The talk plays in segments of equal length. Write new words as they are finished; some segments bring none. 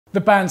The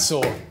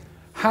bandsaw,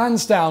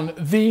 hands down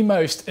the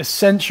most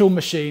essential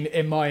machine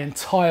in my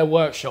entire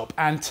workshop,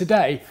 and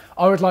today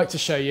I would like to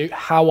show you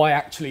how I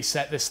actually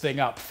set this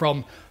thing up,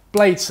 from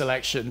blade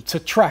selection to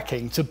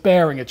tracking to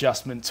bearing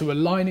adjustment to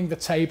aligning the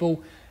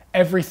table,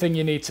 everything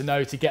you need to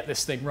know to get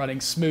this thing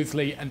running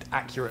smoothly and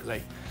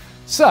accurately.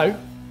 So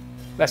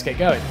let's get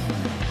going.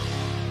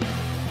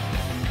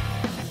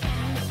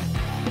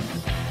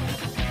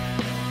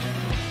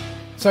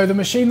 So the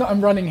machine that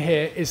I'm running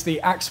here is the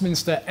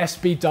Axminster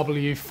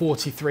SBW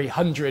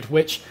 4300,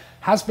 which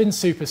has been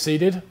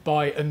superseded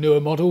by a newer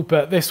model,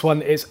 but this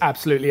one is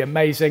absolutely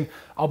amazing.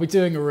 I'll be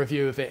doing a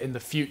review of it in the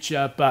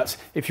future, but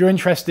if you're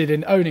interested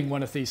in owning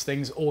one of these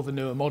things or the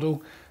newer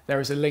model, there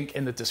is a link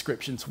in the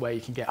description to where you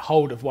can get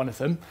hold of one of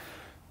them.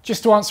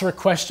 Just to answer a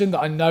question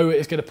that I know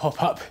is going to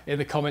pop up in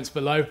the comments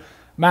below,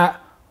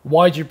 Matt,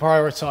 why do you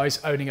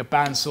prioritize owning a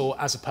bandsaw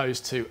as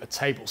opposed to a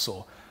table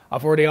saw?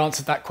 I've already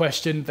answered that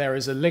question. There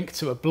is a link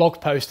to a blog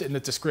post in the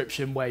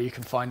description where you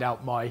can find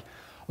out my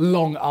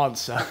long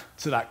answer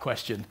to that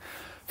question.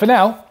 For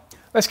now,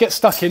 let's get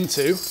stuck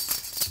into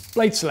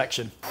blade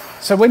selection.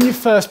 So when you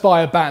first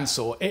buy a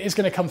bandsaw, it is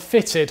going to come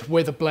fitted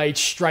with a blade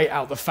straight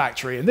out the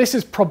factory. And this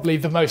is probably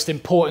the most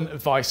important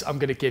advice I'm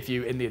going to give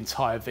you in the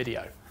entire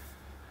video.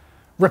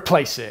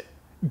 Replace it.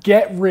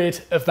 Get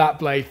rid of that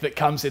blade that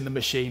comes in the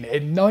machine.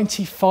 In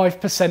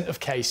 95% of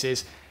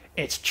cases,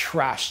 it's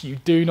trash. You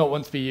do not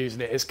want to be using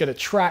it. It's going to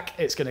track,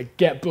 it's going to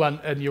get blunt,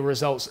 and your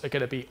results are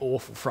going to be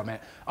awful from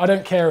it. I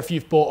don't care if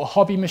you've bought a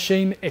hobby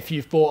machine, if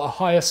you've bought a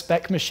higher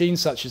spec machine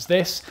such as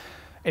this,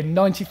 in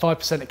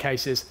 95% of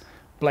cases,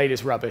 blade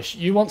is rubbish.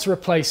 You want to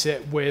replace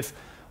it with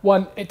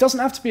one. It doesn't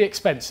have to be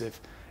expensive.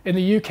 In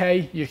the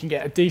UK, you can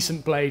get a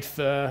decent blade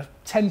for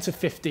 10 to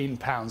 15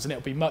 pounds, and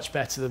it'll be much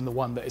better than the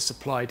one that is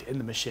supplied in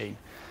the machine.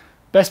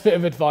 Best bit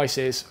of advice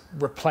is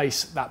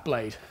replace that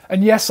blade.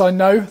 And yes, I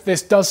know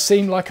this does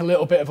seem like a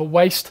little bit of a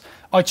waste.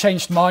 I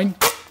changed mine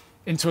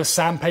into a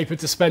sandpaper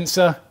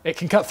dispenser. It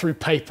can cut through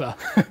paper.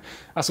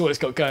 That's all it's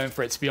got going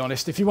for it, to be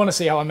honest. If you want to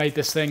see how I made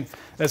this thing,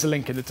 there's a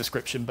link in the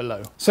description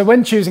below. So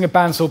when choosing a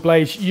bandsaw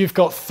blade, you've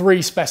got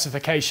three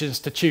specifications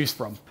to choose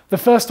from. The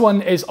first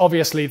one is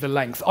obviously the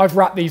length. I've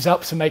wrapped these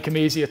up to make them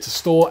easier to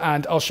store,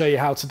 and I'll show you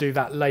how to do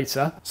that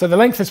later. So the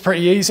length is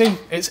pretty easy.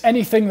 It's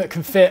anything that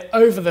can fit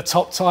over the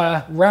top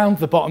tire, round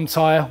the bottom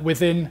tire,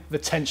 within the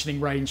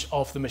tensioning range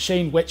of the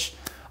machine, which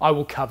I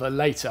will cover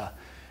later.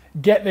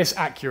 Get this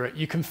accurate.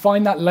 You can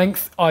find that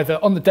length either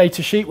on the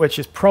data sheet, which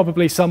is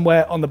probably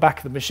somewhere on the back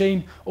of the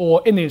machine,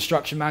 or in the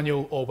instruction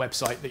manual or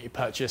website that you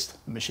purchased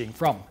the machine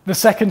from. The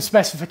second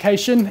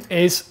specification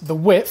is the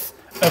width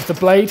of the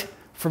blade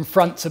from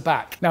front to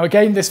back. Now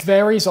again, this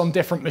varies on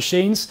different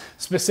machines,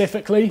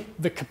 specifically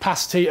the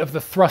capacity of the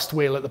thrust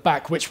wheel at the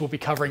back, which we'll be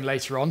covering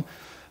later on.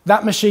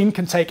 That machine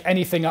can take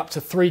anything up to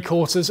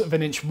 3/4 of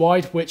an inch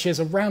wide, which is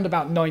around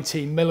about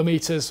 19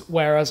 millimeters,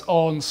 whereas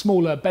on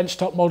smaller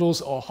benchtop models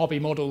or hobby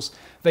models,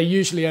 they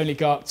usually only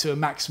go up to a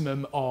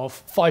maximum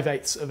of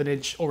 5/8 of an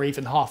inch or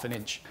even 1/2 an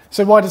inch.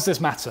 So why does this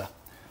matter?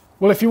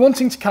 Well, if you're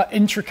wanting to cut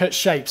intricate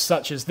shapes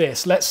such as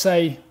this, let's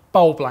say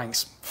bowl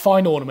blanks,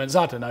 fine ornaments,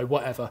 I don't know,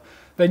 whatever,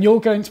 then you're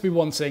going to be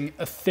wanting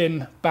a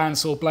thin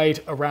bandsaw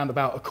blade around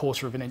about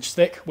 1/4 of an inch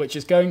thick, which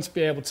is going to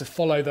be able to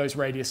follow those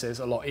radiuses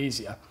a lot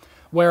easier.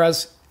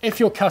 Whereas if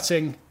you're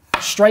cutting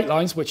straight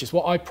lines, which is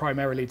what I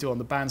primarily do on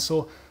the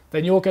bandsaw,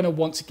 then you're going to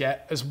want to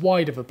get as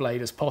wide of a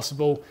blade as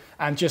possible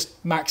and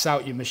just max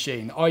out your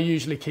machine. I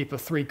usually keep a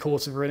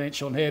 3/4 of an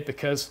inch on here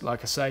because, like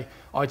I say,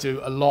 I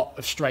do a lot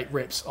of straight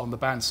rips on the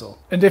bandsaw.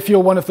 And if you're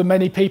one of the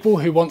many people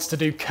who wants to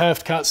do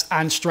curved cuts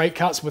and straight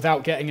cuts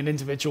without getting an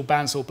individual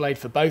bandsaw blade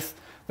for both,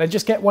 then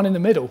just get one in the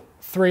middle,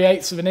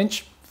 3/8 of an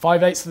inch,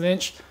 5/8 of an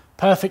inch,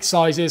 perfect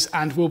sizes,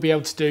 and we'll be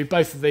able to do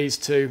both of these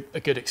to a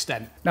good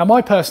extent. Now,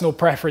 my personal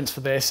preference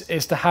for this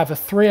is to have a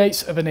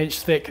 3/8 of an inch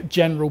thick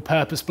general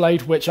purpose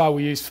blade, which I will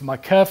use for my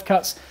curved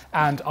cuts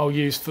and I'll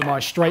use for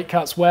my straight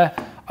cuts, where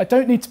I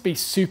don't need to be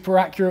super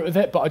accurate with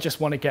it, but I just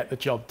want to get the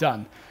job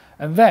done.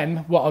 And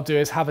then what I'll do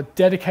is have a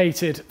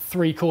dedicated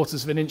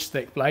 3/4 of an inch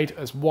thick blade,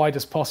 as wide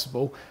as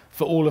possible,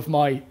 for all of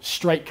my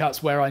straight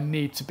cuts where I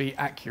need to be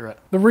accurate.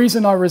 The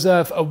reason I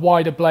reserve a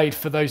wider blade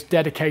for those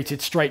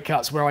dedicated straight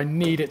cuts where I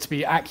need it to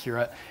be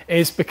accurate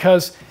is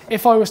because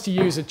if I was to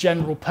use a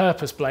general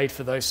purpose blade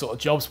for those sort of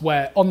jobs,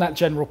 where on that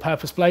general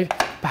purpose blade,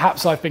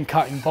 perhaps I've been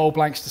cutting bowl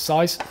blanks to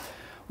size,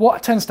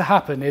 what tends to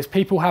happen is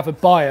people have a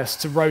bias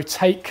to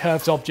rotate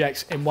curved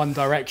objects in one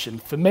direction.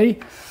 For me,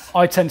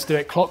 I tend to do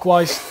it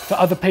clockwise. For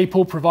other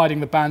people, providing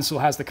the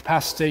bandsaw has the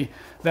capacity,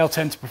 they'll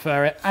tend to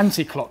prefer it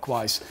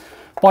anti-clockwise.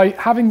 By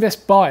having this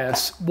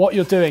bias, what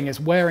you're doing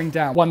is wearing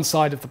down one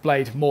side of the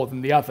blade more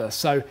than the other.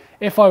 So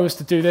if I was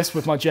to do this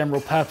with my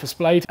general purpose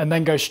blade and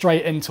then go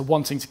straight into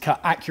wanting to cut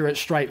accurate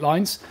straight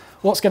lines,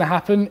 what's going to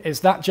happen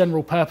is that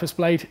general purpose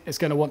blade is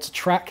going to want to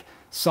track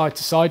side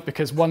to side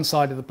because one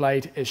side of the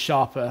blade is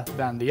sharper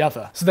than the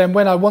other. So then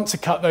when I want to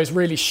cut those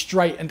really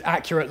straight and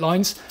accurate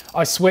lines,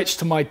 I switch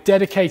to my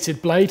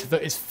dedicated blade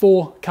that is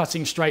for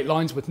cutting straight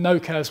lines with no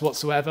curves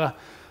whatsoever,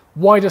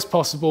 wide as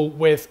possible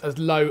with as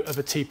low of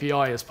a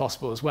TPI as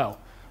possible as well.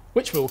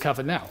 which we'll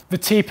cover now. The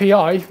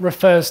TPI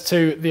refers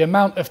to the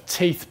amount of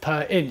teeth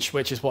per inch,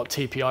 which is what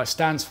TPI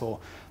stands for.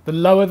 The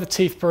lower the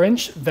teeth per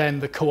inch, then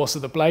the coarser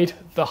the blade.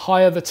 The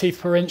higher the teeth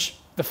per inch,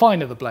 the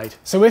finer the blade.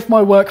 So if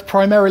my work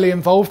primarily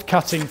involved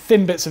cutting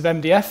thin bits of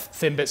MDF,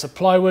 thin bits of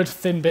plywood,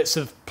 thin bits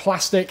of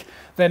plastic,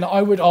 then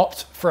I would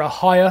opt for a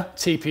higher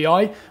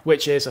TPI,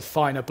 which is a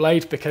finer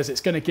blade, because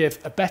it's going to give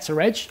a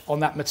better edge on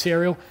that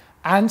material,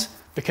 and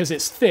because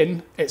it's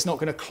thin, it's not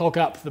going to clog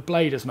up the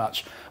blade as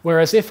much.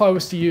 Whereas if I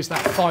was to use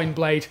that fine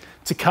blade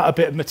to cut a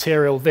bit of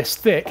material this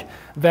thick,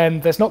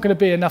 then there's not going to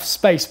be enough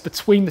space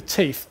between the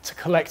teeth to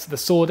collect the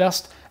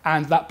sawdust,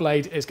 and that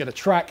blade is going to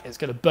track, it's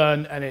going to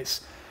burn, and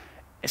it's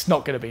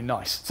not going to be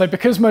nice. So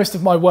because most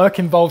of my work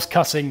involves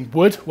cutting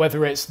wood,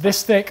 whether it's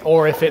this thick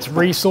or if it's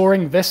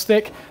resawing this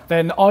thick,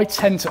 then I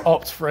tend to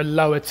opt for a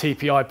lower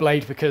TPI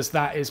blade, because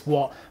that is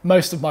what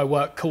most of my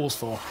work calls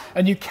for.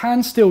 And you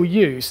can still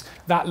use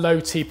that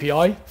low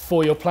TPI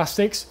for your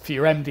plastics, for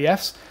your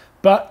MDFs,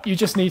 but you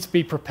just need to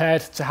be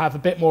prepared to have a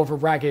bit more of a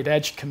ragged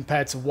edge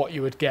compared to what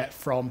you would get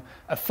from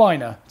a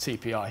finer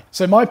TPI.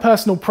 So my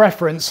personal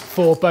preference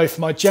for both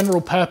my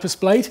general purpose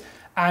blade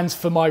and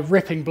for my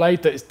ripping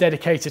blade that is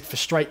dedicated for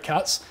straight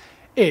cuts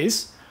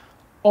is,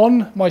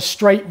 on my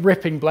straight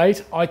ripping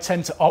blade, I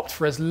tend to opt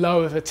for as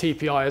low of a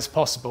TPI as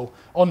possible.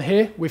 On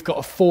here, we've got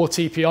a 4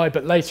 TPI,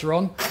 but later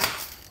on,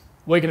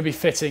 we're going to be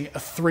fitting a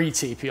 3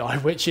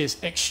 TPI, which is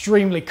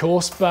extremely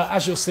coarse, but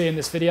as you'll see in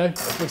this video,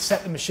 if we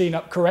set the machine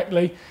up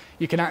correctly,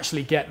 you can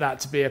actually get that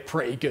to be a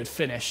pretty good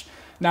finish.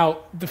 Now,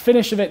 the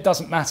finish of it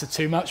doesn't matter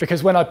too much,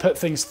 because when I put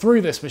things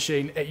through this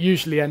machine, it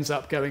usually ends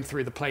up going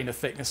through the planer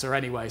thicknesser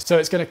anyway, so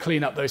it's going to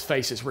clean up those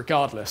faces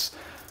regardless.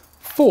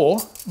 For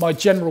my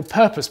general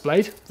purpose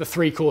blade, the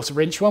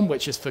 3/4 inch one,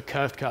 which is for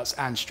curved cuts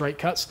and straight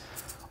cuts,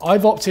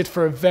 I've opted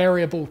for a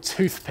variable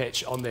tooth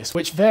pitch on this,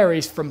 which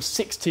varies from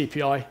 6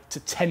 TPI to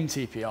 10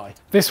 TPI.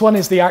 This one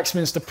is the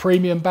Axminster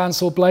Premium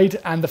Bandsaw blade,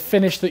 and the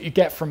finish that you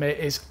get from it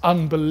is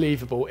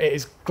unbelievable. It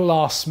is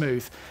glass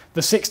smooth.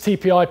 The 6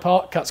 TPI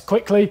part cuts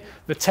quickly,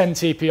 the 10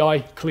 TPI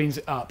cleans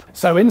it up.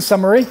 So in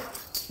summary,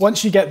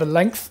 once you get the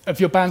length of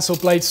your bandsaw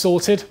blade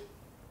sorted,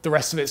 the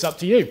rest of it's up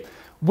to you.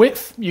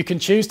 Width you can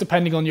choose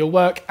depending on your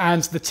work,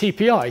 and the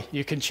TPI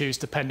you can choose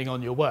depending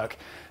on your work.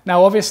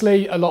 Now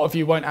obviously a lot of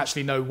you won't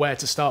actually know where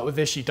to start with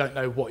this, you don't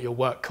know what your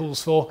work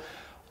calls for.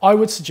 I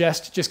would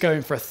suggest just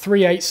going for a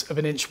 3/8 of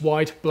an inch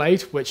wide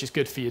blade, which is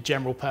good for your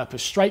general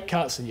purpose straight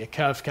cuts and your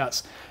curved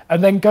cuts,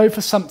 and then go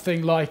for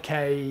something like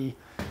a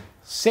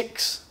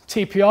 6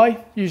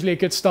 TPI, usually a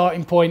good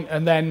starting point,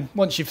 and then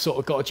once you've sort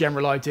of got a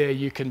general idea,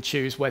 you can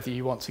choose whether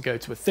you want to go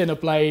to a thinner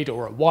blade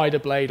or a wider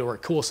blade or a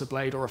coarser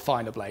blade or a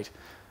finer blade.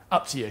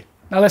 Up to you.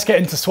 Now let's get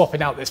into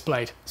swapping out this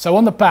blade. So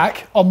on the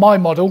back, on my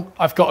model,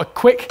 I've got a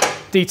quick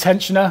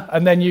detensioner,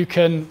 and then you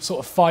can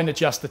sort of fine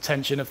adjust the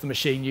tension of the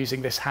machine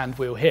using this hand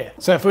wheel here.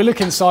 So if we look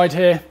inside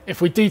here,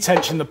 if we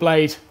detension the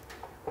blade,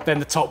 then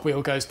the top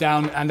wheel goes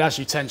down, and as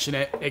you tension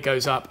it, it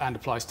goes up and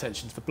applies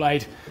tension to the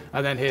blade.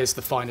 And then here's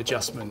the fine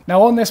adjustment.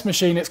 Now on this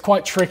machine, it's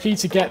quite tricky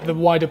to get the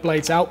wider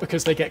blades out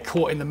because they get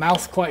caught in the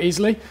mouth quite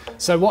easily.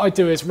 So what I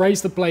do is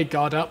raise the blade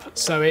guard up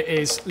so it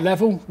is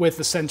level with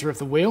the center of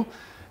the wheel,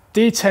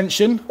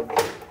 detension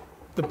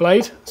the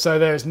blade so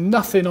there's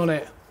nothing on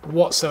it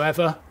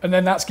whatsoever, and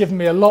then that's given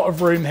me a lot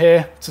of room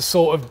here to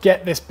sort of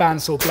get this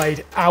bandsaw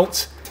blade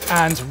out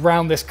and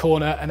round this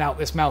corner and out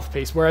this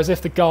mouthpiece. Whereas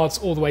if the guard's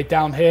all the way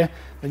down here,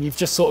 then you've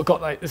just sort of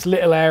got like this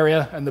little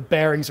area and the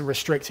bearings are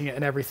restricting it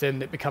and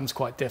everything. It becomes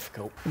quite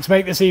difficult. And to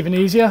make this even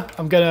easier,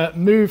 I'm going to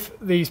move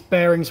these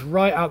bearings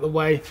right out the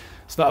way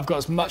so that I've got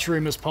as much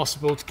room as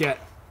possible to get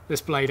this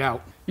blade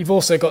out. You've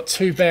also got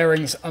 2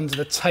 bearings under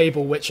the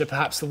table, which are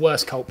perhaps the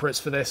worst culprits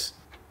for this.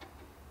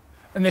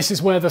 And this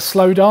is where the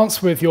slow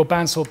dance with your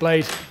bandsaw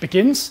blade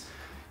begins.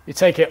 You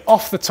take it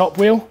off the top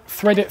wheel,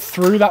 thread it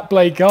through that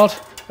blade guard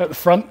at the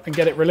front and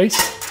get it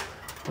released.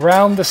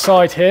 Round the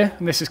side here,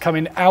 and this is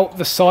coming out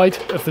the side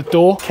of the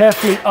door.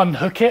 Carefully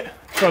unhook it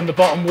from the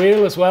bottom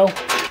wheel as well.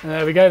 And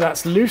there we go,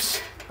 that's loose.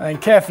 And then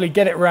carefully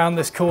get it around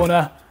this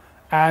corner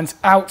and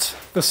out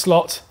the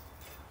slot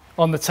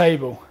on the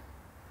table.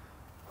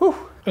 Whew.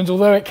 And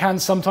although it can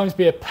sometimes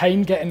be a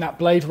pain getting that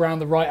blade around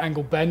the right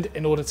angle bend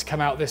in order to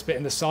come out this bit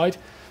in the side,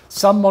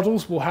 some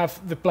models will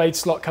have the blade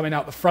slot coming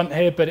out the front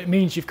here, but it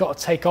means you've got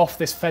to take off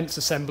this fence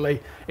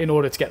assembly in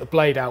order to get the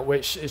blade out,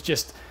 which is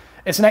just,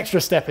 it's an extra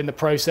step in the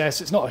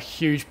process. It's not a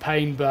huge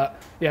pain, but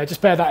yeah,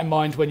 just bear that in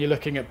mind when you're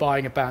looking at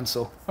buying a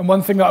bandsaw. And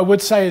one thing that I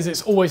would say is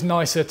it's always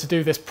nicer to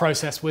do this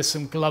process with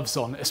some gloves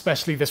on,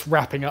 especially this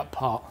wrapping up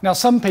part. Now,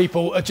 some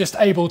people are just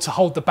able to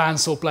hold the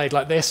bandsaw blade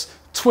like this,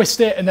 twist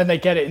it, and then they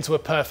get it into a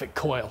perfect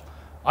coil.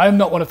 I am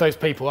not one of those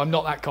people. I'm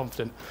not that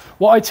confident.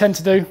 What I tend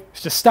to do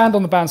is just stand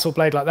on the bandsaw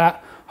blade like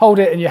that, hold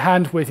it in your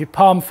hand with your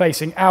palm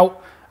facing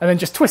out, and then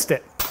just twist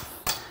it.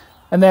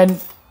 And then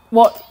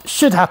what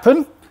should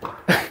happen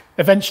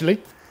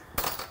eventually,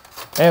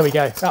 there we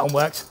go, that one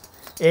worked,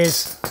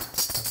 is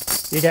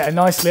you get a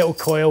nice little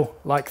coil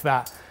like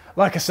that.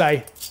 Like I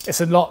say,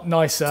 it's a lot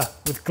nicer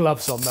with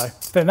gloves on though.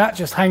 Then that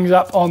just hangs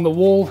up on the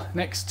wall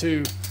next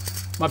to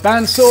my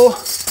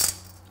bandsaw.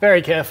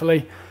 very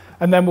carefully,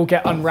 and then we'll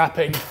get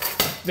unwrapping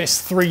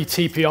this 3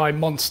 TPI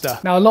monster.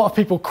 Now, a lot of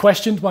people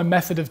questioned my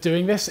method of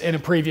doing this in a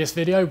previous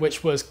video,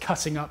 which was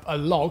cutting up a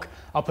log.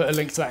 I'll put a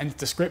link to that in the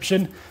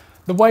description.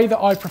 The way that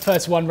I prefer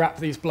to unwrap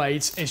these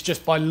blades is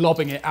just by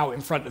lobbing it out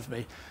in front of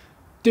me.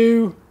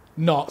 Do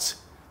not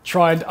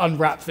try and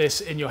unwrap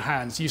this in your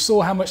hands. You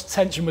saw how much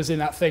tension was in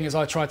that thing as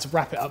I tried to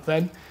wrap it up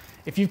then.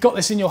 If you've got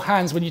this in your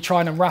hands when you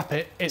try and unwrap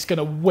it, it's going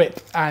to whip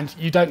and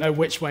you don't know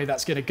which way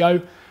that's going to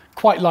go.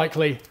 Quite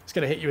likely it's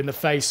going to hit you in the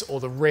face or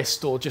the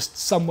wrist or just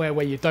somewhere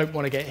where you don't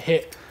want to get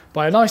hit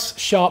by a nice,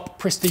 sharp,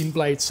 pristine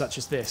blade such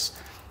as this.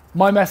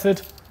 My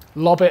method,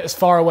 lob it as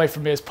far away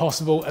from me as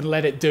possible and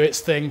let it do its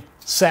thing,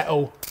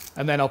 settle,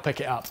 and then I'll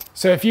pick it up.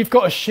 So if you've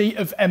got a sheet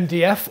of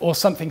MDF or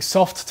something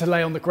soft to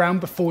lay on the ground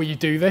before you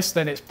do this,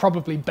 then it's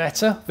probably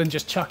better than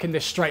just chucking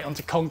this straight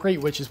onto concrete,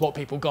 which is what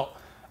people got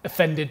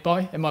offended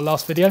by in my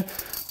last video.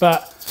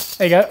 But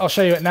there you go, I'll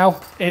show you it now.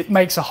 It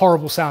makes a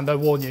horrible sound, I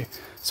warn you.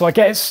 So I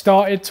get it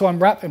started to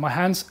unwrap in my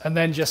hands and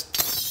then just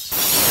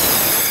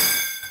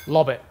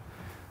lob it.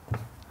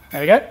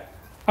 There we go,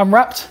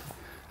 unwrapped,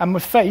 and my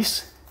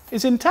face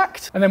is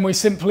intact. And then we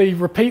simply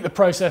repeat the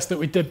process that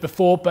we did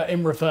before, but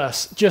in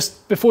reverse.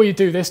 Just before you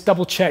do this,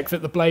 double check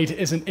that the blade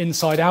isn't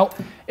inside out.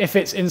 If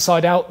it's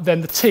inside out,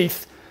 then the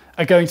teeth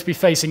are going to be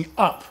facing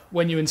up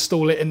when you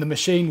install it in the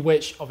machine,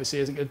 which obviously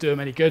isn't going to do them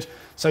any good.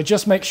 So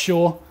just make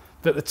sure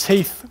that the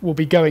teeth will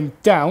be going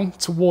down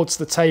towards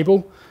the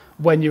table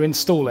when you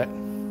install it.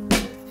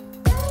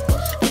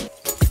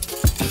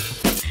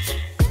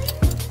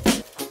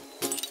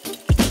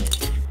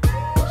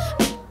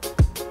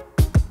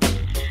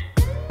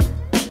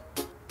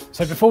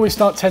 So before we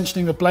start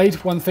tensioning the blade,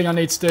 one thing I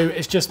need to do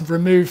is just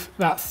remove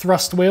that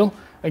thrust wheel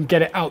and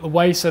get it out the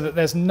way so that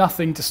there's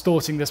nothing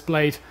distorting this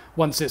blade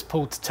once it's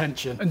pulled to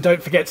tension. And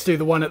don't forget to do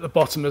the one at the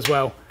bottom as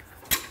well.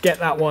 Get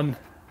that one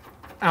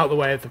out the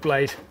way of the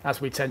blade as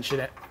we tension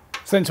it.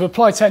 So then to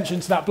apply tension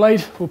to that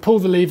blade, we'll pull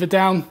the lever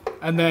down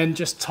and then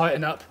just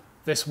tighten up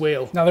this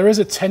wheel. Now there is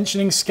a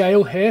tensioning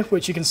scale here,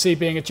 which you can see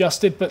being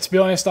adjusted, but to be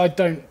honest, I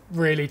don't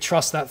really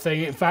trust that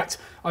thing. In fact,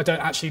 I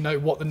don't actually know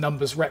what the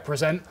numbers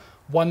represent.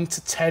 1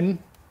 to 10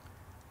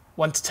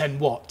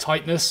 what?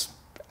 Tightness?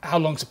 How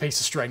long's a piece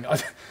of string?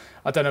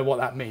 I don't know what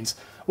that means.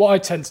 What I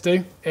tend to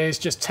do is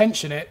just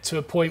tension it to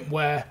a point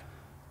where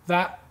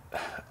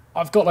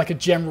I've got like a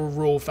general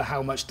rule for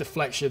how much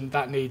deflection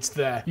that needs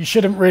there. You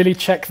shouldn't really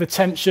check the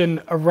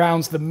tension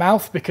around the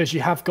mouth because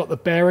you have got the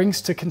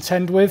bearings to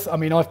contend with. I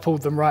mean, I've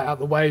pulled them right out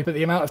the way, but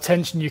the amount of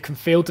tension you can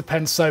feel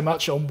depends so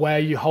much on where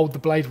you hold the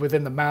blade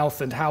within the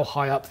mouth and how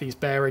high up these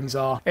bearings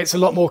are. It's a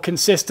lot more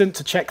consistent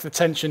to check the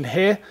tension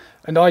here,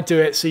 and I do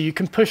it so you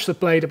can push the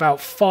blade about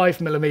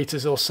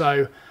 5mm or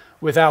so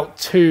without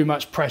too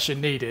much pressure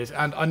needed.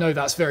 And I know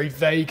that's very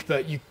vague,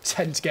 but you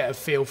tend to get a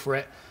feel for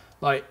it.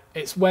 Like,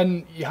 it's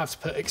when you have to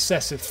put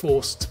excessive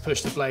force to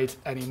push the blade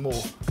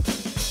anymore.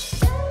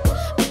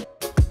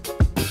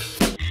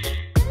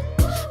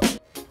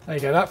 There you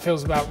go, that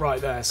feels about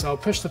right there. So I'll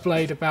push the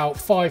blade about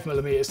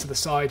 5mm to the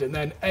side, and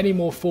then any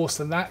more force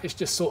than that is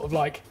just sort of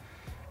like,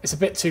 it's a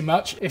bit too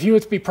much. If you were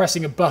to be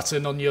pressing a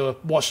button on your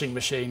washing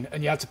machine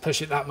and you had to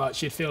push it that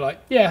much, you'd feel like,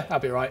 yeah, that'll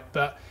be right.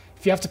 But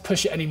if you have to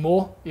push it any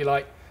more, you're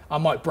like, I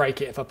might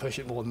break it if I push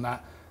it more than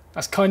that.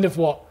 That's kind of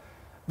what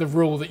the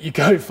rule that you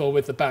go for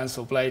with the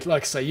bandsaw blade.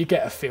 Like I say, you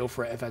get a feel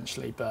for it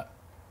eventually, but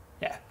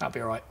yeah, that'll be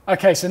all right.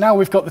 Okay, so now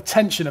we've got the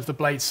tension of the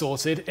blade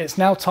sorted. It's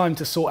now time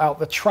to sort out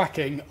the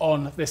tracking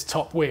on this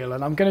top wheel,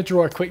 and I'm going to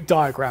draw a quick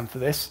diagram for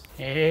this.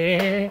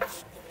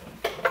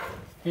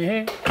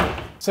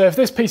 So if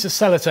this piece of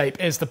sellotape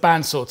is the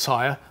bandsaw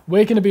tire,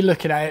 we're going to be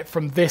looking at it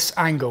from this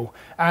angle,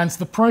 and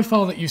the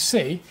profile that you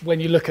see when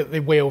you look at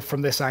the wheel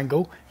from this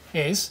angle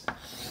is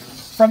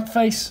front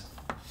face,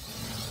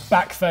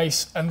 back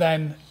face, and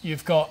then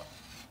you've got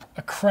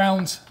a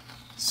crowned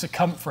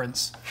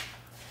circumference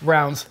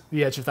round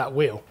the edge of that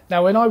wheel.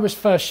 Now, when I was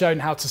first shown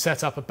how to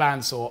set up a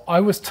bandsaw, I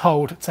was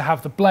told to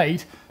have the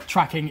blade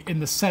tracking in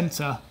the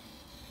center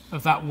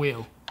of that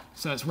wheel.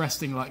 So it's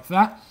resting like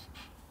that,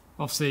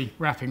 obviously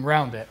wrapping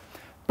round it.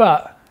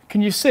 But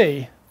can you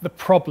see the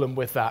problem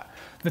with that?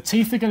 The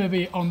teeth are going to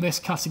be on this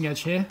cutting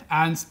edge here,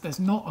 and there's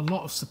not a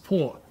lot of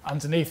support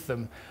underneath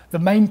them. The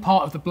main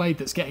part of the blade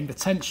that's getting the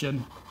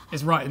tension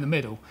is right in the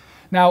middle.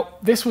 Now,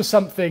 this was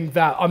something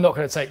that I'm not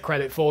going to take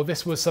credit for.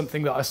 This was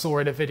something that I saw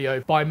in a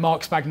video by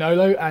Mark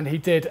Spagnolo, and he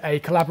did a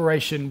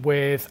collaboration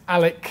with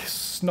Alec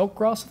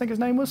Snodgrass, I think his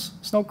name was,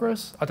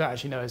 Snodgrass? I don't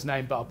actually know his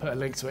name, but I'll put a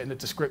link to it in the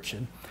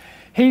description.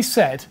 He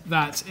said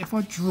that if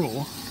I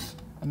draw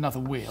another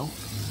wheel,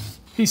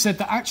 he said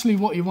that actually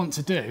what you want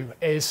to do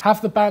is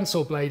have the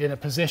bandsaw blade in a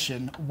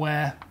position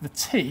where the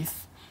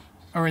teeth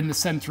are in the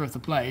center of the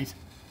blade,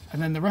 and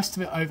then the rest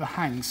of it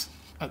overhangs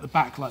at the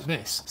back like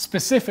this.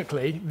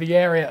 Specifically, the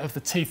area of the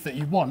teeth that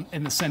you want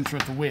in the center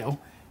of the wheel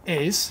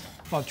is,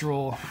 if I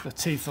draw the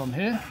teeth on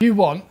here, you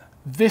want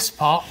this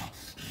part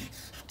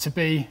to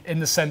be in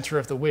the center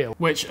of the wheel,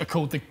 which are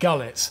called the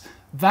gullets.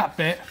 that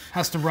bit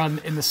has to run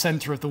in the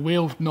center of the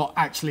wheel, not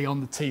actually on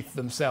the teeth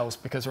themselves,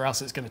 because or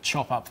else it's going to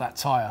chop up that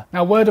tire.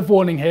 Now, word of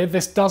warning here,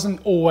 this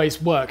doesn't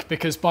always work,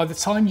 because by the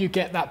time you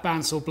get that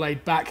bandsaw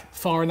blade back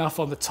far enough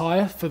on the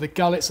tire for the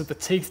gullets of the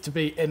teeth to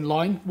be in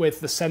line with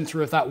the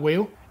center of that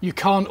wheel, you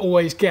can't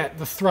always get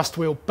the thrust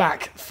wheel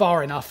back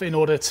far enough in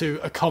order to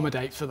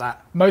accommodate for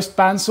that. Most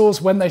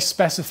bandsaws, when they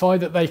specify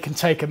that they can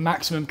take a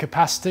maximum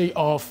capacity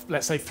of,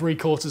 let's say,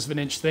 3/4 of an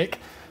inch thick,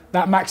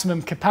 that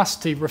maximum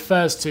capacity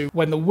refers to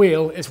when the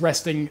wheel is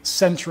resting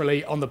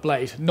centrally on the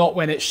blade, not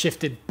when it's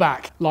shifted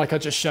back, like I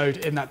just showed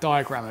in that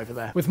diagram over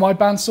there. With my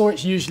bandsaw,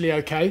 it's usually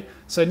okay.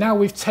 So now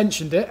we've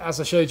tensioned it,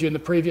 as I showed you in the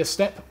previous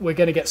step, we're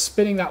going to get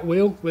spinning that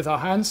wheel with our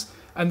hands.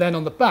 And then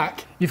on the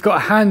back, you've got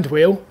a hand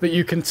wheel that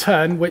you can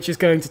turn, which is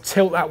going to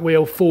tilt that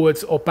wheel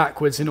forwards or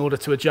backwards in order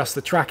to adjust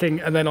the tracking.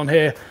 And then on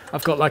here,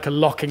 I've got like a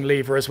locking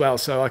lever as well,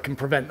 so I can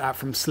prevent that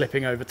from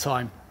slipping over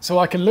time. So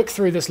I can look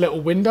through this little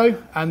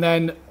window and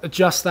then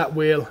adjust that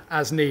wheel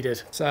as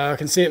needed. So I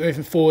can see it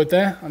moving forward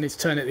there. I need to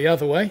turn it the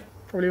other way,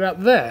 probably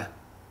about there,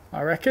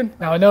 I reckon.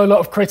 Now, I know a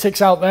lot of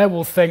critics out there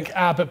will think,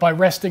 but by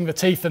resting the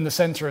teeth in the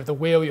center of the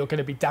wheel, you're going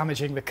to be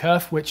damaging the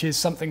kerf, which is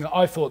something that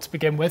I thought to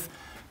begin with.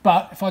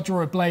 But if I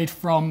draw a blade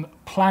from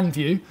plan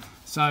view,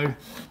 so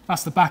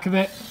that's the back of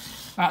it,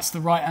 that's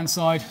the right-hand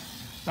side,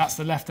 that's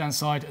the left-hand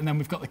side, and then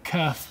we've got the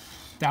kerf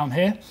down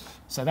here.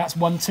 So that's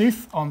one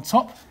tooth on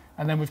top,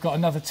 and then we've got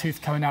another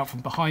tooth coming out from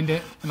behind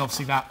it, and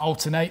obviously that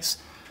alternates.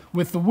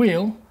 With the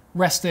wheel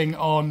resting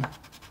on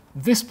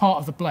this part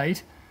of the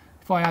blade,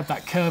 if I add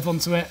that curve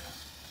onto it,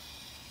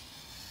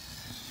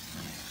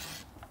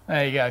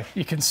 there you go.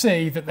 You can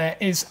see that there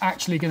is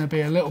actually going to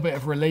be a little bit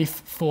of relief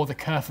for the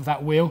kerf of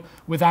that wheel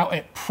without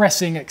it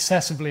pressing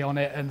excessively on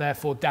it and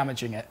therefore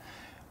damaging it.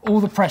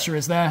 All the pressure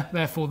is there,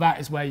 therefore that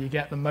is where you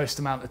get the most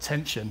amount of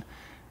tension.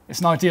 It's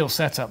an ideal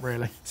setup,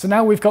 really. So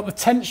now we've got the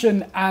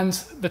tension and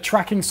the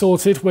tracking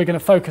sorted, we're going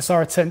to focus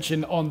our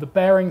attention on the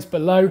bearings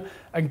below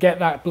and get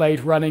that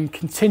blade running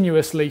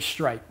continuously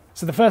straight.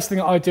 So the first thing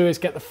that I do is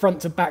get the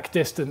front to back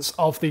distance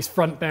of these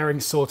front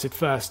bearings sorted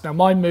first. Now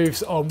mine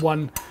moves on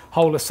one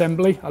whole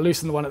assembly. I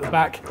loosen the one at the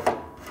back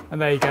and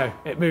there you go,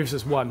 it moves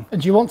as one.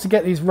 And you want to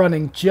get these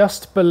running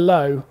just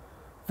below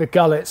the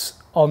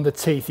gullets on the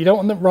teeth. You don't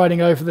want them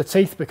riding over the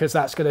teeth because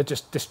that's going to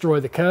just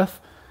destroy the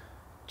kerf.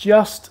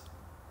 Just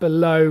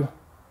below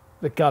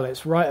the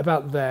gullets, right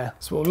about there.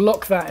 So we'll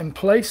lock that in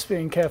place,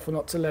 being careful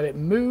not to let it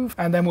move.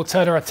 And then we'll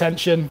turn our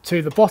attention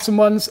to the bottom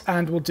ones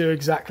and we'll do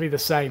exactly the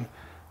same.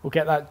 We'll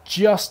get that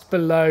just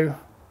below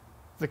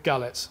the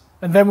gullets.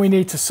 And then we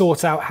need to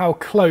sort out how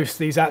close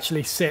these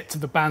actually sit to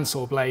the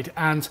bandsaw blade.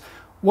 And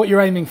what you're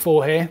aiming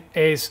for here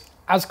is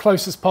as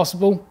close as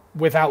possible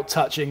without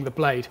touching the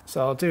blade.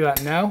 So I'll do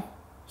that now.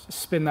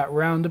 Just spin that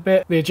round a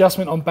bit. The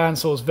adjustment on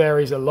bandsaws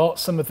varies a lot.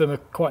 Some of them are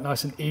quite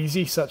nice and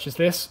easy, such as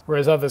this,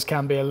 whereas others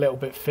can be a little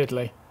bit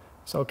fiddly.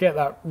 So I'll get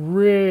that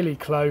really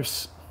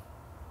close,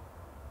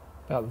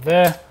 about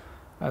there,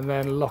 and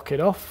then lock it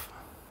off.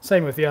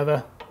 Same with the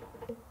other.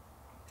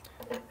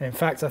 In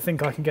fact, I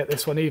think I can get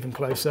this one even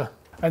closer.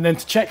 And then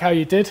to check how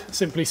you did,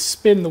 simply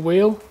spin the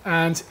wheel,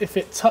 and if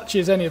it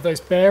touches any of those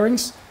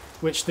bearings,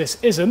 which this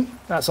isn't,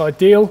 that's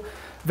ideal,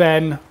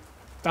 then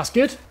that's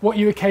good. What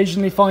you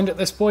occasionally find at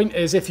this point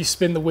is if you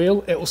spin the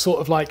wheel, it will sort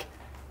of like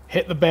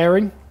hit the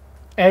bearing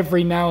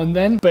every now and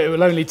then, but it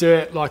will only do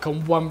it like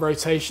on one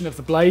rotation of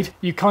the blade.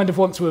 You kind of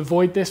want to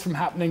avoid this from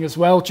happening as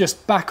well.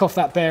 Just back off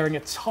that bearing a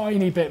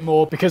tiny bit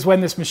more, because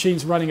when this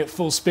machine's running at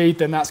full speed,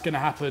 then that's going to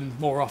happen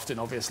more often,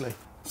 obviously.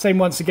 Same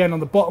once again on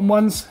the bottom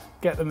ones,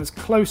 get them as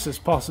close as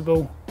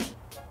possible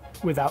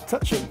without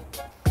touching.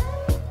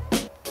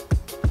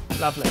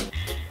 Lovely.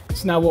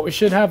 So now what we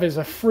should have is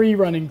a free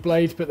running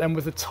blade, but then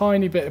with a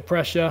tiny bit of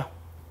pressure,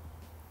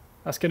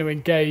 that's going to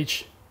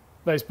engage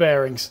those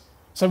bearings.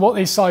 So what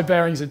these side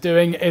bearings are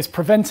doing is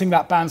preventing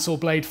that bandsaw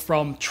blade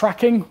from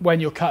tracking when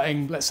you're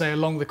cutting, let's say,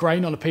 along the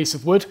grain on a piece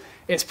of wood.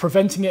 It's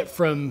preventing it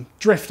from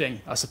drifting,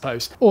 I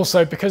suppose.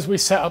 Also, because we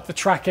set up the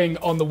tracking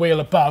on the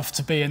wheel above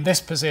to be in this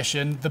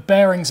position, the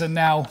bearings are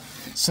now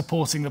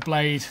supporting the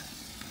blade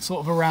sort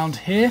of around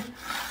here,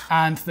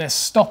 and they're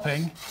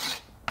stopping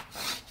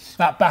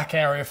that back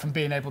area from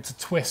being able to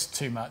twist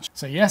too much.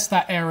 So yes,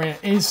 that area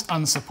is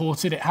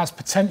unsupported. It has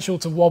potential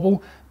to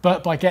wobble,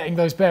 but by getting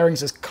those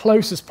bearings as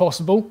close as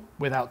possible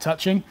without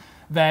touching,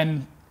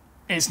 then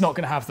it's not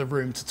going to have the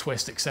room to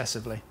twist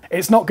excessively.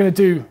 It's not going to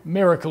do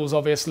miracles,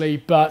 obviously,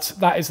 but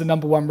that is the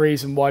 #1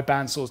 reason why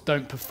bandsaws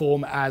don't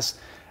perform as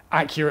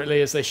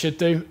accurately as they should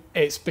do.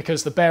 It's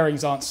because the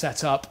bearings aren't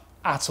set up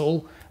at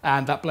all,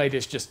 and that blade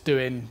is just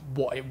doing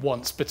what it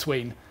wants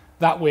between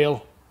that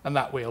wheel and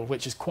that wheel,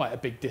 which is quite a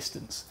big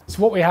distance. So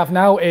what we have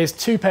now is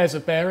 2 pairs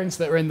of bearings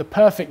that are in the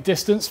perfect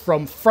distance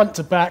from front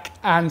to back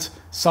and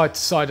side to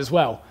side as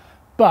well.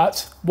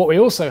 But what we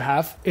also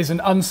have is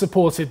an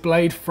unsupported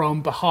blade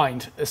from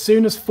behind. As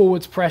soon as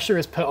forwards pressure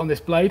is put on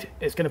this blade,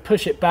 it's going to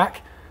push it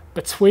back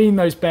between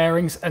those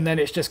bearings, and then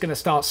it's just going to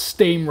start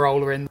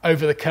steamrolling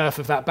over the kerf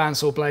of that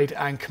bandsaw blade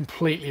and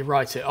completely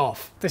write it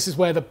off. This is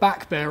where the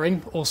back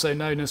bearing, also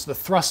known as the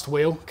thrust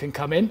wheel, can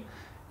come in.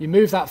 You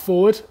move that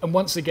forward, and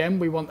once again,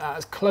 we want that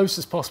as close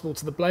as possible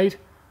to the blade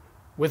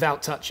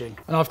without touching.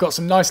 And I've got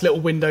some nice little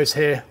windows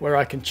here where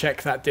I can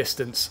check that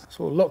distance.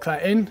 So we'll lock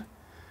that in,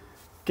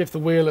 give the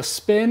wheel a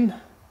spin,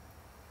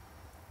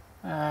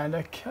 and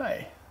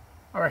okay,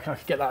 I reckon I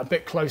could get that a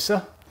bit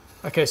closer.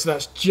 Okay, so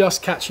that's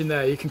just catching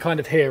there. You can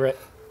kind of hear it.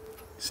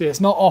 See, it's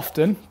not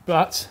often,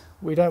 but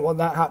we don't want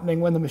that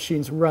happening when the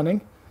machine's running.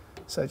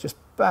 So just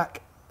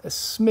back a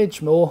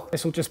smidge more.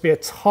 This will just be a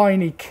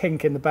tiny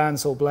kink in the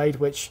bandsaw blade,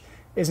 which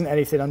isn't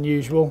anything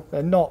unusual.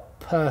 They're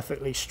not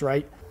perfectly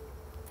straight.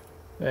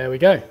 There we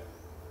go.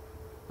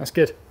 That's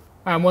good.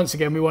 And once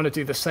again, we want to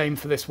do the same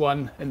for this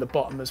one in the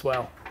bottom as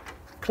well.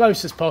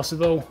 Close as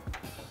possible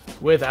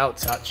without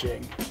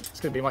touching. It's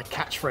going to be my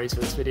catchphrase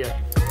for this video.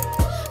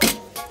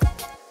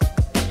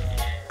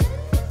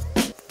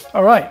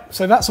 All right,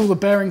 so that's all the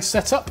bearings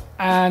set up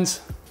and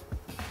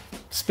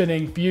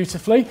spinning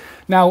beautifully.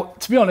 Now,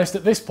 to be honest,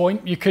 at this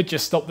point, you could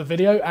just stop the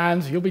video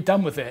and you'll be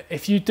done with it.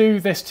 If you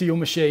do this to your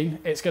machine,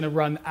 it's going to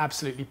run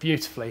absolutely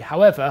beautifully.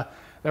 However,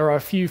 there are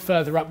a few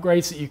further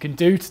upgrades that you can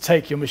do to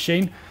take your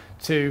machine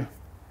to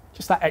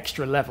just that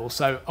extra level.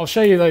 So I'll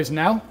show you those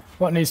now.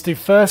 What it needs to do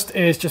first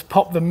is just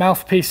pop the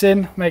mouthpiece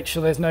in, make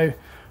sure there's no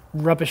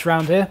rubbish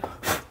around here.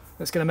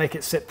 That's going to make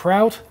it sit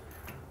proud.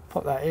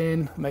 Pop that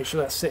in, make sure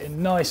that's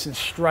sitting nice and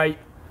straight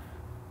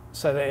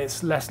so that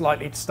it's less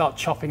likely to start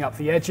chopping up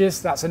the edges.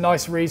 That's a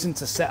nice reason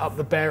to set up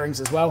the bearings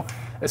as well.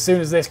 As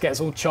soon as this gets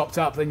all chopped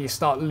up, then you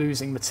start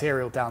losing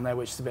material down there,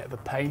 which is a bit of a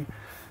pain.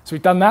 So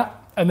we've done that.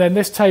 And then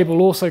this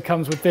table also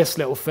comes with this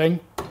little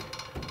thing,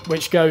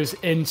 which goes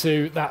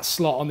into that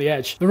slot on the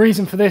edge. The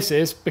reason for this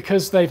is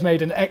because they've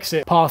made an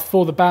exit path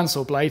for the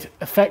bandsaw blade.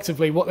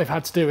 Effectively, what they've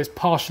had to do is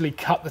partially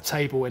cut the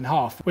table in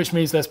half, which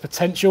means there's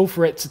potential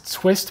for it to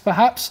twist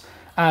perhaps.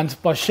 And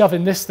by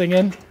shoving this thing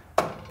in,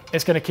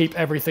 it's going to keep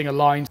everything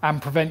aligned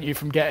and prevent you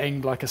from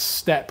getting like a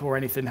step or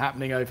anything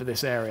happening over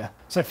this area.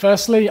 So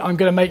firstly, I'm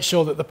going to make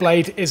sure that the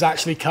blade is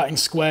actually cutting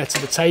square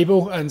to the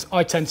table, and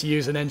I tend to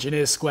use an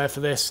engineer's square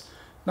for this.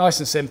 Nice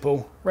and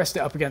simple. Rest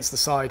it up against the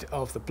side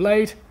of the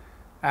blade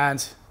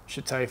and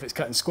should tell you if it's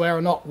cutting square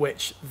or not,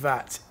 which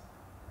that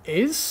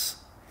is.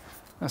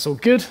 That's all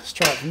good. Let's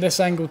try it from this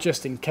angle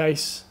just in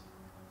case.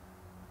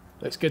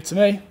 Looks good to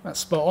me. That's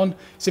spot on.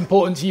 It's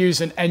important to use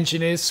an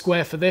engineer's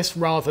square for this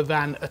rather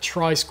than a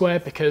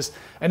tri-square, because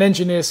an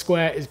engineer's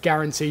square is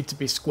guaranteed to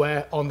be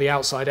square on the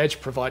outside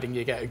edge, providing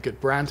you get a good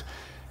brand.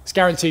 It's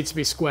guaranteed to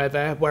be square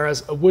there,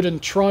 whereas a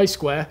wooden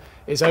tri-square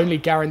is only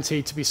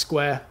guaranteed to be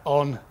square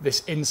on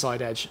this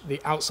inside edge.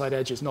 The outside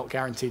edge is not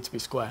guaranteed to be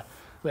square.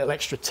 Little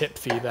extra tip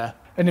for you there.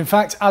 And in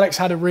fact, Alex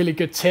had a really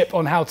good tip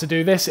on how to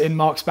do this in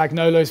Mark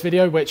Spagnolo's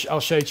video, which I'll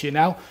show to you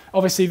now.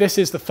 Obviously, this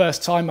is the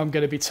first time I'm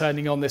going to be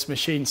turning on this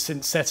machine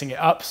since setting it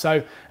up.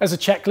 So as a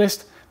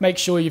checklist, make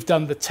sure you've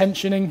done the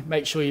tensioning,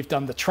 make sure you've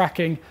done the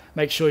tracking,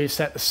 make sure you've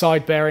set the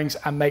side bearings,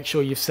 and make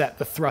sure you've set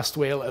the thrust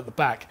wheel at the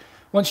back.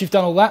 Once you've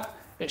done all that,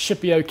 it should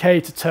be okay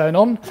to turn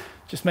on.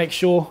 Just make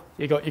sure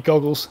you got your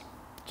goggles,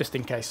 just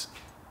in case.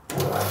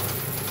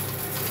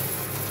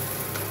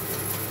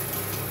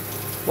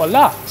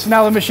 Voila! So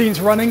now the machine's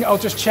running, I'll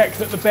just check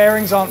that the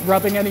bearings aren't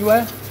rubbing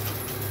anywhere.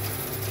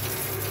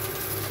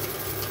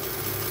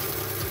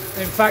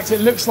 In fact,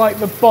 it looks like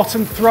the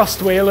bottom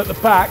thrust wheel at the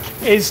back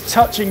is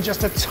touching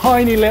just a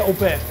tiny little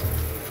bit.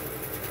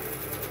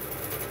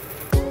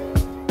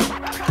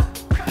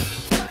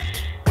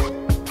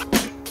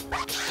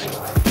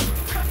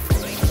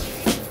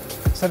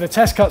 So the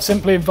test cut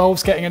simply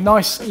involves getting a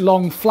nice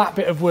long flat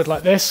bit of wood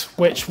like this,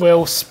 which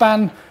will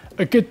span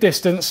a good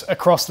distance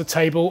across the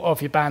table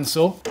of your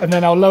bandsaw. And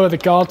then I'll lower the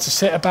guard to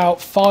sit about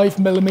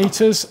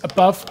 5mm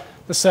above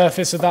the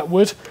surface of that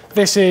wood.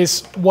 This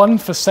is 1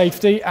 for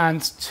safety,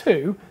 and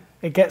 2,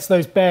 it gets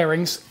those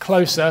bearings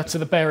closer to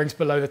the bearings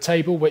below the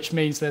table, which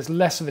means there's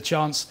less of a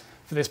chance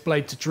for this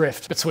blade to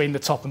drift between the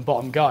top and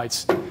bottom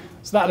guides.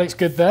 So that looks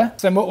good there.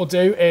 So then what we'll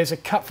do is a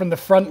cut from the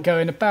front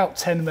going about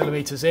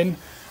 10mm in,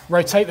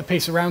 rotate the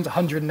piece around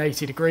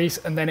 180 degrees,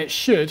 and then it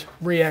should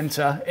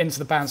re-enter into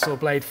the bandsaw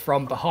blade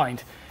from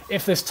behind.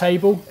 If this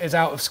table is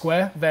out of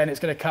square, then it's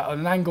going to cut at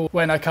an angle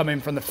when I come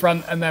in from the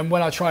front, and then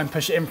when I try and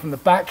push it in from the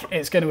back,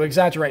 it's going to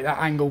exaggerate that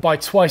angle by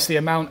twice the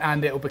amount,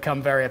 and it will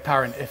become very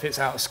apparent if it's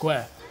out of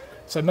square.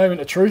 So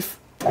moment of truth.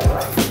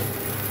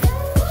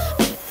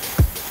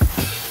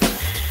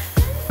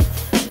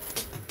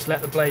 Just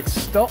let the blade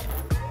stop.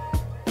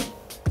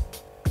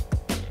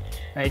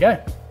 There you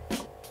go.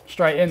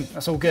 Straight in,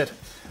 that's all good.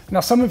 Now,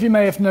 some of you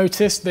may have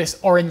noticed this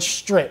orange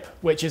strip,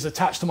 which is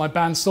attached to my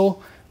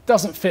bandsaw.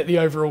 Doesn't fit the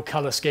overall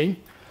color scheme.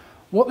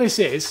 What this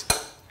is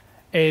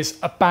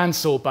a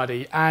Bandsaw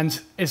Buddy, and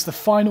is the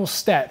final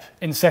step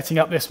in setting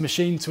up this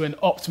machine to an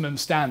optimum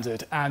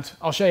standard, and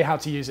I'll show you how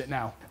to use it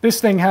now. This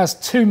thing has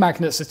 2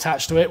 magnets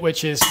attached to it,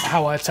 which is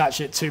how I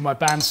attach it to my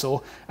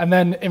bandsaw, and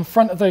then in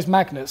front of those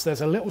magnets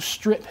there's a little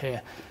strip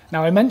here.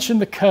 Now, I mentioned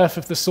the kerf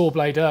of the saw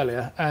blade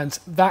earlier, and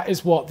that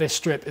is what this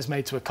strip is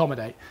made to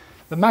accommodate.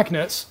 The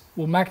magnets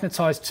will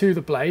magnetize to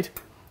the blade,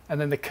 and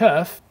then the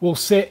kerf will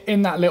sit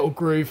in that little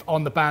groove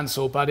on the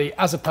bandsaw buddy,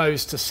 as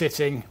opposed to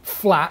sitting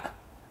flat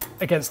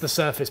against the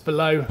surface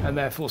below and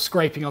therefore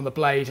scraping on the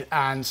blade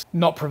and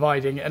not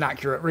providing an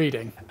accurate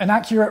reading. An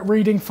accurate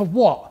reading for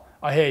what,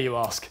 I hear you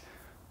ask?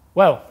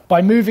 Well,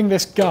 by moving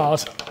this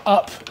guard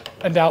up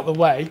and out the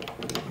way,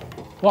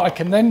 what I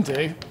can then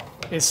do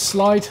is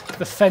slide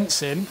the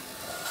fence in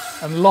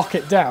and lock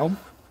it down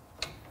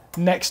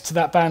next to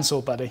that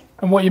bandsaw buddy.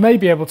 And what you may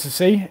be able to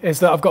see is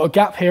that I've got a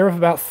gap here of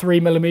about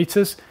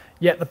 3mm,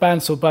 yet the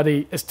bandsaw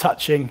buddy is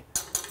touching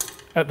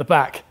at the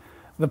back.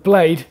 The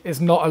blade is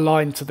not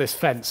aligned to this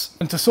fence.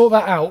 And to sort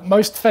that out,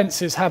 most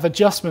fences have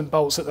adjustment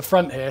bolts at the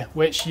front here,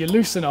 which you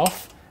loosen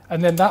off,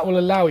 and then that will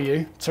allow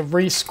you to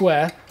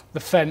re-square the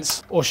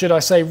fence, or should I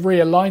say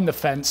realign the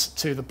fence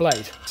to the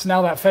blade. So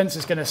now that fence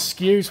is going to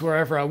skew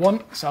wherever I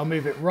want, so I'll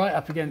move it right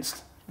up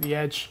against the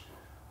edge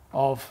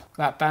of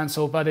that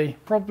bandsaw buddy,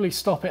 probably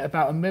stop it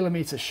about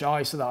 1mm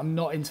shy so that I'm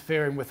not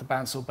interfering with the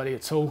bandsaw buddy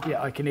at all, yet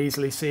I can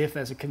easily see if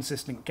there's a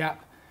consistent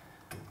gap.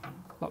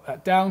 Lock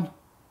that down,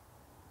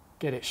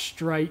 get it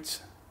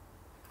straight,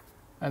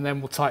 and then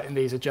we'll tighten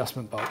these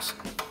adjustment bolts.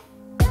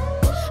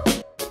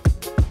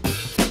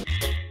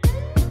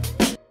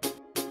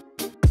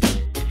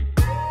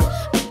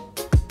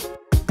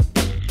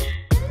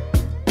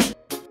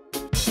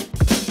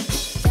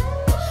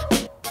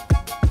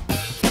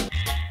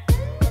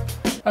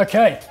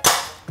 Okay,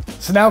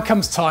 so now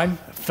comes time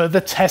for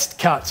the test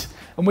cut,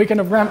 and we're going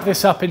to ramp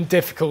this up in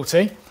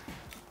difficulty.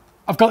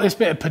 I've got this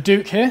bit of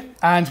Padook here,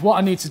 and what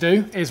I need to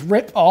do is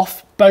rip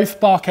off both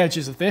bark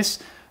edges of this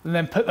and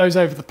then put those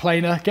over the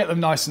planer, get them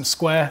nice and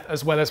square,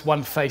 as well as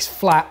one face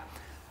flat.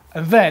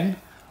 And then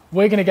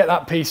we're going to get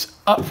that piece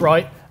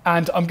upright,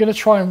 and I'm going to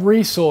try and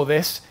resaw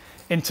this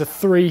into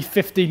 3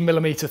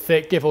 15mm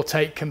thick, give or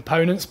take,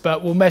 components,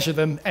 but we'll measure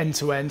them end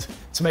to end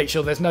to make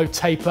sure there's no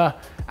taper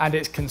and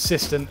it's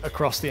consistent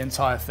across the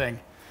entire thing.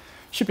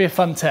 Should be a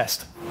fun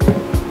test.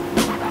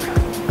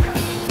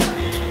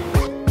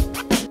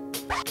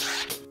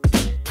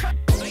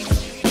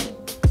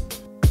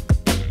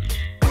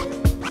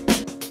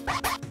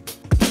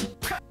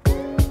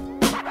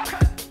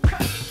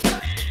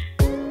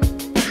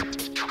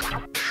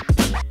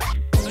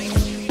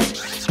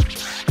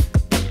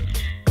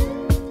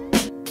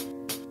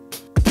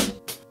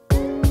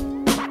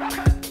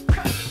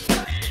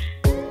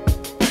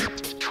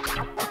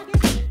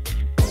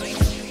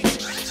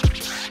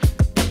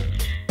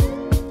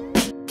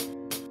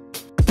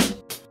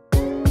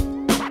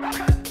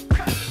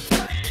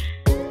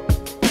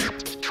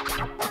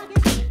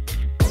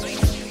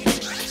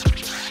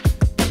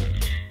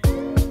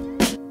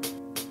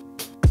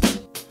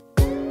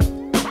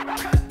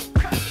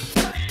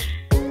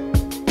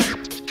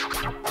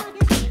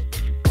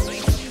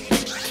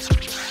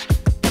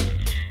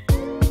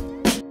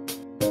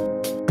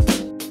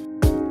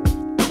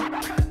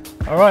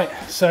 All right,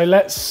 so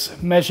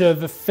let's measure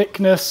the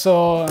thickness,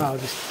 or I'll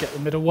just get the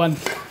middle one,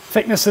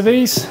 thickness of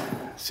these,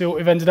 see what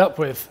we've ended up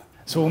with.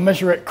 So we'll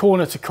measure it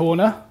corner to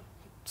corner.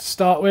 To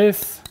start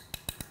with,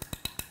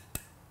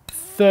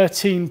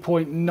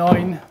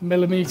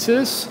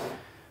 13.9mm,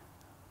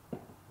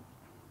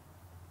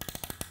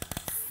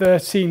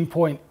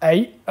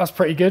 13.8, that's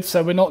pretty good,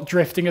 so we're not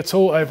drifting at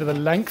all over the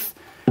length.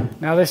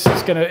 Now this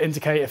is going to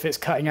indicate if it's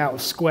cutting out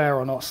of square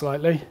or not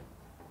slightly.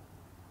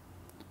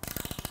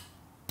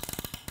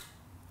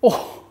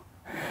 Oh,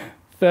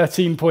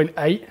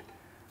 13.8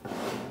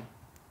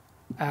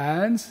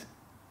 and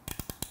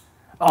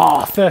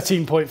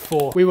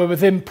 13.4. We were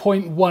within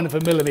 0.1 of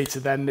a millimetre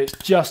then, and it's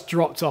just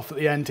dropped off at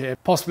the end here,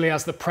 possibly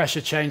as the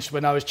pressure changed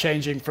when I was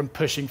changing from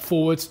pushing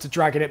forwards to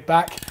dragging it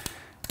back.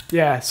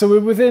 Yeah, so we're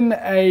within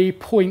a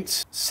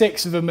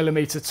 0.6 of a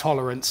millimetre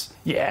tolerance.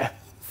 Yeah,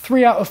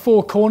 3 out of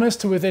 4 corners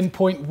to within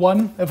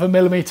 0.1 of a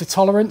millimetre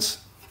tolerance.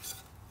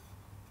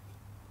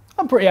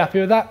 I'm pretty happy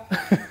with that.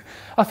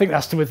 I think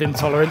that's to within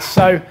tolerance.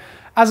 So,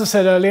 as I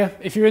said earlier,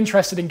 if you're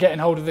interested in getting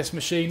hold of this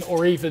machine,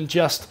 or even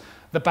just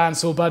the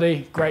Bandsaw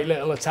Buddy, great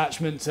little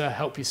attachment to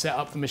help you set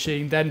up the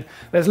machine, then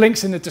there's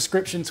links in the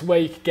description to where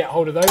you can get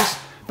hold of those.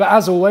 But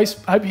as always,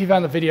 I hope you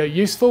found the video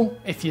useful.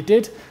 If you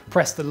did,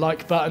 press the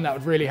like button, that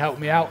would really help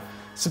me out.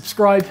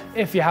 Subscribe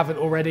if you haven't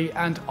already,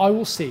 and I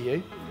will see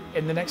you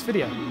in the next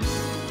video.